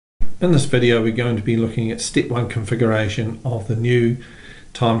In this video we're going to be looking at step 1 configuration of the new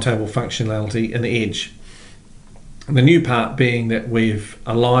timetable functionality in Edge. The new part being that we've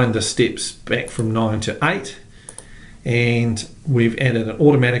aligned the steps back from 9 to 8, and we've added an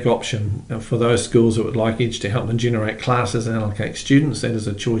automatic option for those schools that would like Edge to help them generate classes and allocate students. That is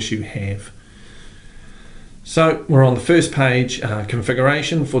a choice you have. So we're on the first page,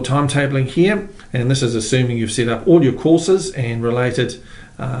 configuration for timetabling here, and this is assuming you've set up all your courses and related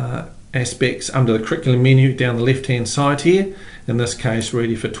aspects under the curriculum menu down the left hand side here, in this case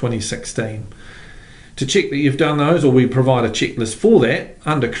ready for 2016. To check that you've done those, or we provide a checklist for that,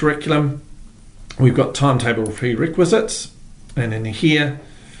 under curriculum we've got timetable prerequisites, and in here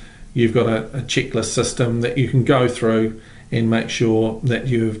you've got a checklist system that you can go through and make sure that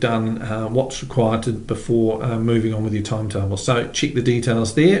you've done what's required before moving on with your timetable. So check the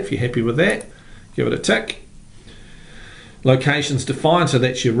details there. If you're happy with that, give it a tick. Locations defined, so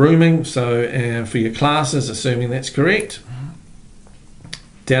that's your rooming, so for your classes, assuming that's correct.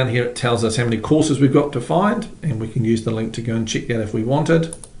 Down here it tells us how many courses we've got defined, and we can use the link to go and check that if we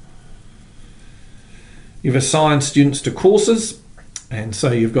wanted. You've assigned students to courses, and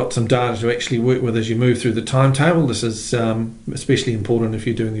so you've got some data to actually work with as you move through the timetable. This is especially important if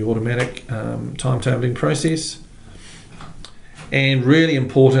you're doing the automatic timetabling process. And really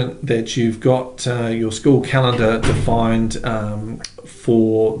important that you've got your school calendar defined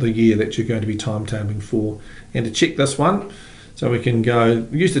for the year that you're going to be timetabling for. And to check this one, so we can go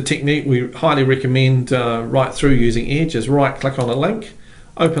use the technique we highly recommend right through using Edge, is right click on a link,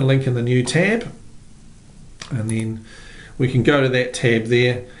 open link in the new tab, and then we can go to that tab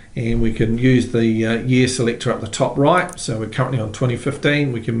there and we can use the year selector up the top right. So we're currently on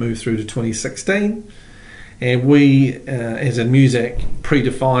 2015, we can move through to 2016. And we, as a MUSAC,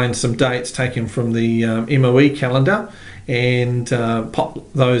 predefined some dates taken from the MOE calendar and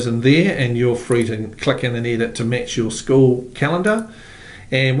pop those in there, and you're free to click in and edit to match your school calendar.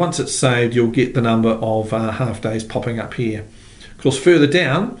 And once it's saved, you'll get the number of half days popping up here. Of course, further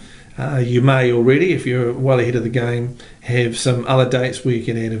down, you may already, if you're well ahead of the game, have some other dates where you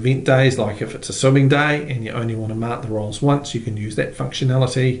can add event days, like if it's a swimming day and you only want to mark the roles once, you can use that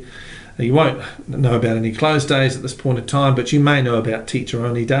functionality. You won't know about any closed days at this point in time, but you may know about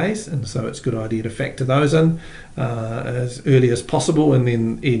teacher-only days, and so it's a good idea to factor those in as early as possible, and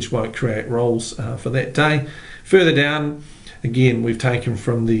then Edge won't create roles for that day. Further down, again, we've taken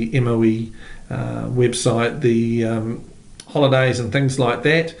from the MOE website the holidays and things like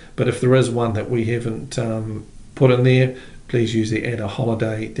that, but if there is one that we haven't put in there, please use the add a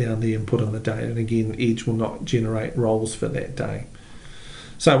holiday down there and put in the date, and again, Edge will not generate roles for that day.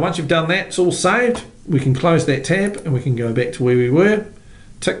 So once you've done that, it's all saved, we can close that tab and we can go back to where we were,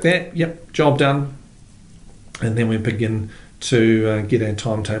 tick that, yep, job done, and then we begin to get our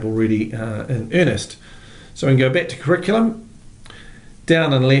timetable ready in earnest. So we can go back to curriculum,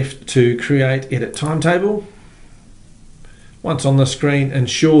 down and left to create edit timetable. Once on the screen,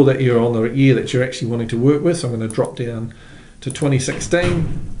 ensure that you're on the year that you're actually wanting to work with, so I'm going to drop down to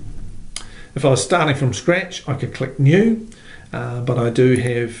 2016. If I was starting from scratch, I could click new. But I do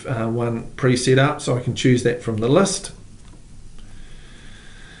have one pre-set up, so I can choose that from the list.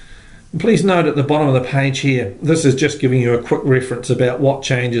 And please note at the bottom of the page here, this is just giving you a quick reference about what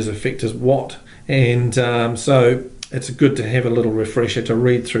changes affect what, and so it's good to have a little refresher to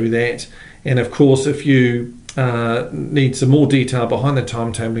read through that. And of course, if you need some more detail behind the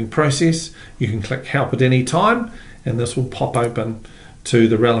timetabling process, you can click help at any time, and this will pop open to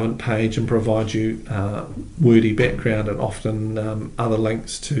the relevant page and provide you wordy background and often other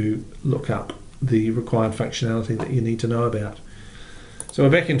links to look up the required functionality that you need to know about. So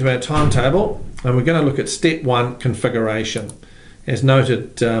we're back into our timetable, and we're going to look at step 1, configuration. As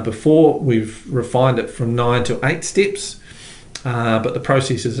noted before, we've refined it from 9 to 8 steps, but the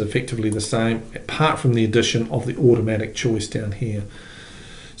process is effectively the same, apart from the addition of the automatic choice down here.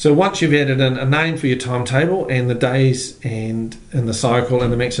 So once you've added in a name for your timetable and the days and in the cycle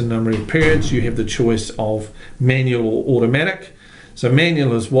and the maximum number of periods, you have the choice of manual or automatic. So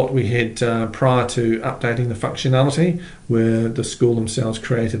manual is what we had prior to updating the functionality, where the school themselves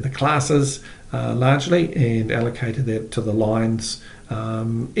created the classes largely and allocated that to the lines.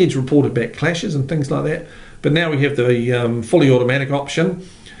 Edge reported back clashes and things like that. But now we have the fully automatic option,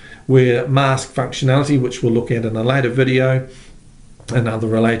 where mask functionality, which we'll look at in a later video, and other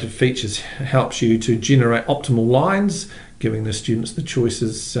related features, helps you to generate optimal lines, giving the students the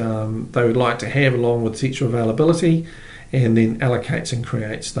choices they would like to have along with teacher availability, and then allocates and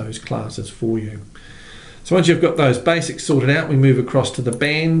creates those classes for you. So once you've got those basics sorted out, we move across to the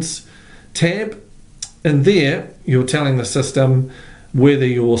bands tab, and there you're telling the system whether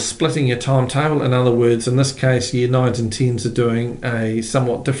you're splitting your timetable. In other words, in this case, year 9s and 10s are doing a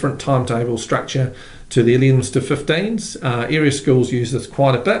somewhat different timetable structure to the 11s to 15s. Area schools use this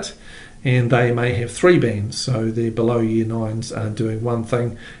quite a bit, and they may have 3 bands, so they're below year 9s are doing one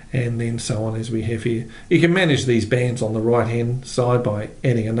thing, and then so on as we have here. You can manage these bands on the right hand side by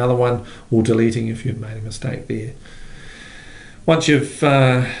adding another one or deleting if you've made a mistake there. Once you've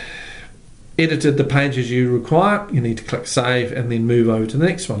edited the pages you require, you need to click save and then move over to the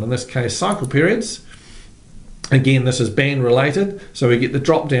next one. In this case, cycle periods. Again, this is band related, so we get the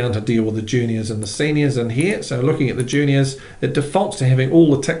drop down to deal with the juniors and the seniors in here. So looking at the juniors, it defaults to having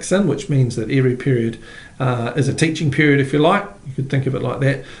all the ticks in, which means that every period is a teaching period, if you like. You could think of it like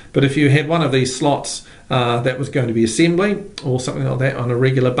that. But if you had one of these slots that was going to be assembly or something like that on a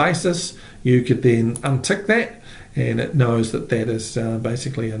regular basis, you could then untick that, and it knows that that is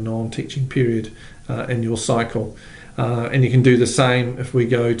basically a non-teaching period in your cycle. And you can do the same if we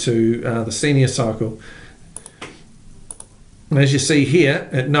go to the senior cycle. As you see here,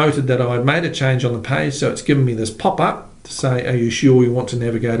 it noted that I made a change on the page, so it's given me this pop-up to say, are you sure you want to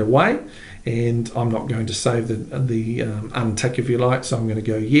navigate away? And I'm not going to save the untick, if you like, so I'm going to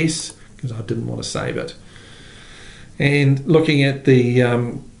go yes, because I didn't want to save it. And looking at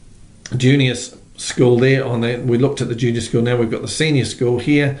the junior school there, on that, we looked at the junior school, now we've got the senior school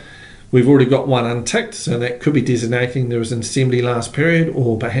here. We've already got one unticked, so that could be designating there was an assembly last period,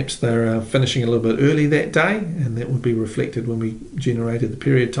 or perhaps they're finishing a little bit early that day, and that would be reflected when we generated the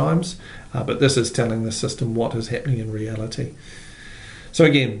period times. But this is telling the system what is happening in reality. So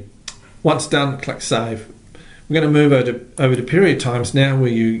again, once done, click save. We're going to move over to period times now,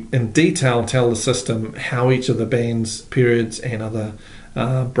 where you in detail tell the system how each of the bands, periods and other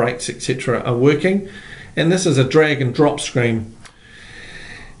breaks, etc. are working. And this is a drag and drop screen.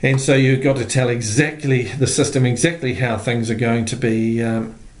 And so you've got to tell the system exactly how things are going to be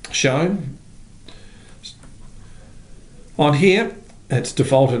shown. On here, it's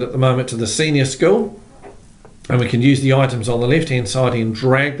defaulted at the moment to the senior school, and we can use the items on the left hand side and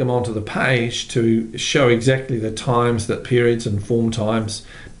drag them onto the page to show exactly the times that periods and form times,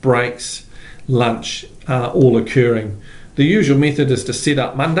 breaks, lunch are all occurring. The usual method is to set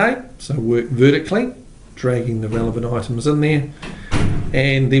up Monday, so work vertically, dragging the relevant items in there.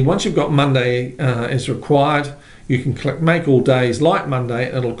 And then once you've got Monday as required, you can click make all days like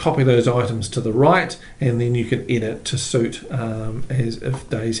Monday. It'll copy those items to the right, and then you can edit to suit as if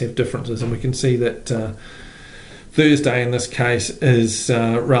days have differences. And we can see that Thursday in this case is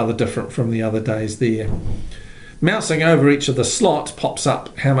rather different from the other days there. Mousing over each of the slots pops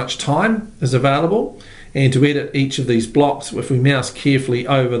up how much time is available. And to edit each of these blocks, if we mouse carefully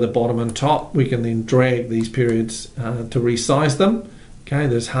over the bottom and top, we can then drag these periods to resize them. Okay,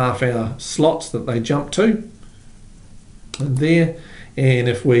 there's half-hour slots that they jump to, and there. And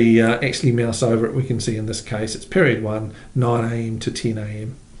if we actually mouse over it, we can see in this case it's period 1, 9 AM to 10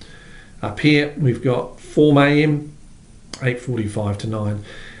 AM. Up here we've got Form AM, 8:45 to 9.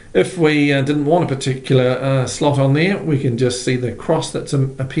 If we didn't want a particular slot on there, we can just see the cross that's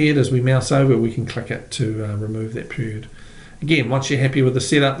appeared as we mouse over. We can click it to remove that period. Again, once you're happy with the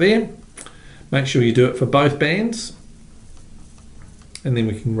setup there, make sure you do it for both bands, and then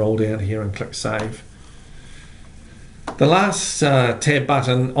we can roll down here and click save. The last tab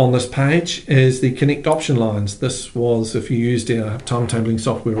button on this page is the connect option lines. This was, if you used our timetabling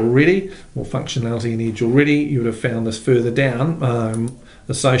software already, or functionality in Edge already, you would have found this further down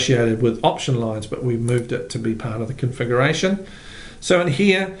associated with option lines, but we've moved it to be part of the configuration. So in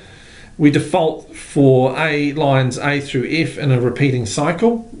here we default for lines A through F in a repeating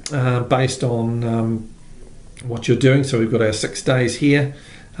cycle based on what you're doing. So we've got our 6 days here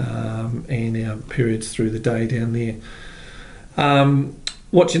and our periods through the day down there.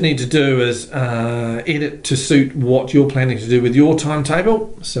 What you need to do is edit to suit what you're planning to do with your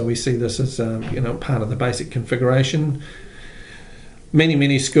timetable. So we see this as part of the basic configuration.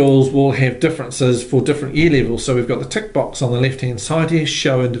 Many schools will have differences for different year levels. So we've got the tick box on the left hand side here,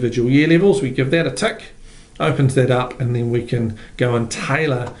 show individual year levels. We give that a tick, opens that up, and then we can go and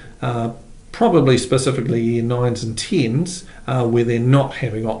tailor probably specifically year 9s and 10s where they're not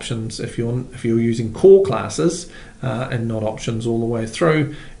having options. If you're using core classes and not options all the way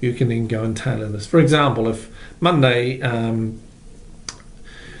through, you can then go and tailor this. For example, if Monday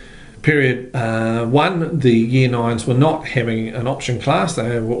period 1, the year 9s were not having an option class,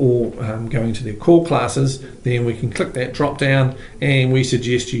 they were all going to their core classes, then we can click that drop down, and we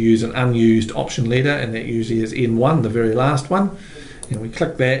suggest you use an unused option letter, and that usually is N1, the very last one, and we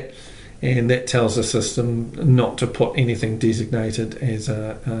click that, and that tells the system not to put anything designated as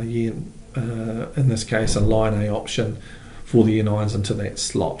a year, in this case a line A option for the N9s into that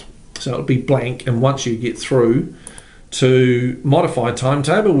slot. So it'll be blank, and once you get through to modify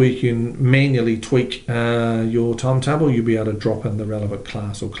timetable, where you can manually tweak your timetable, you'll be able to drop in the relevant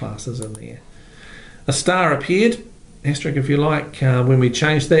class or classes in there. A star appeared, asterisk if you like, when we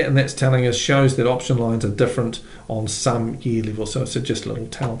changed that, and that's telling us, shows that option lines are different on some year level. So it's just a little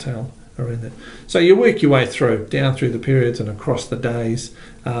telltale around it. So you work your way through, down through the periods and across the days,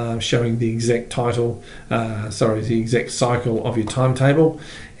 showing the exact title, the exact cycle of your timetable.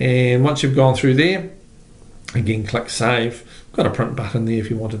 And once you've gone through there, again, click Save. Got a print button there if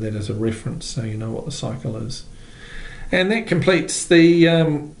you wanted that as a reference, so you know what the cycle is. And that completes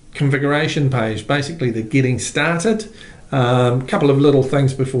the configuration page, basically the getting started. Couple of little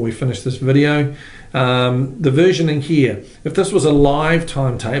things before we finish this video. The versioning here, if this was a live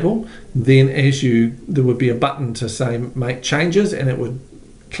timetable, then there would be a button to say make changes, and it would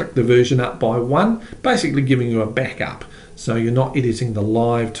click the version up by 1, basically giving you a backup. So you're not editing the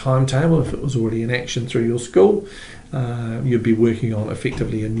live timetable. If it was already in action through your school, you'd be working on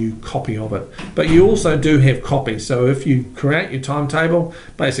effectively a new copy of it. But you also do have copies. So if you create your timetable,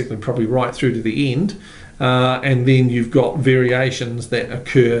 basically probably right through to the end, and then you've got variations that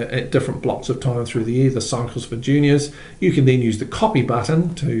occur at different blocks of time through the year, the cycles for juniors, you can then use the copy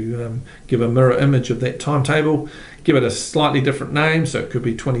button to give a mirror image of that timetable, give it a slightly different name, so it could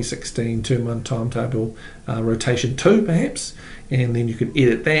be 2016 2-month timetable rotation 2 perhaps, and then you can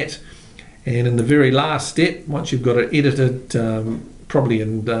edit that. And in the very last step, once you've got it edited, probably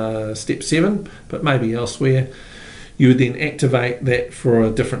in step 7, but maybe elsewhere, you would then activate that for a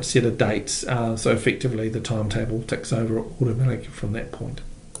different set of dates. So effectively the timetable ticks over automatically from that point.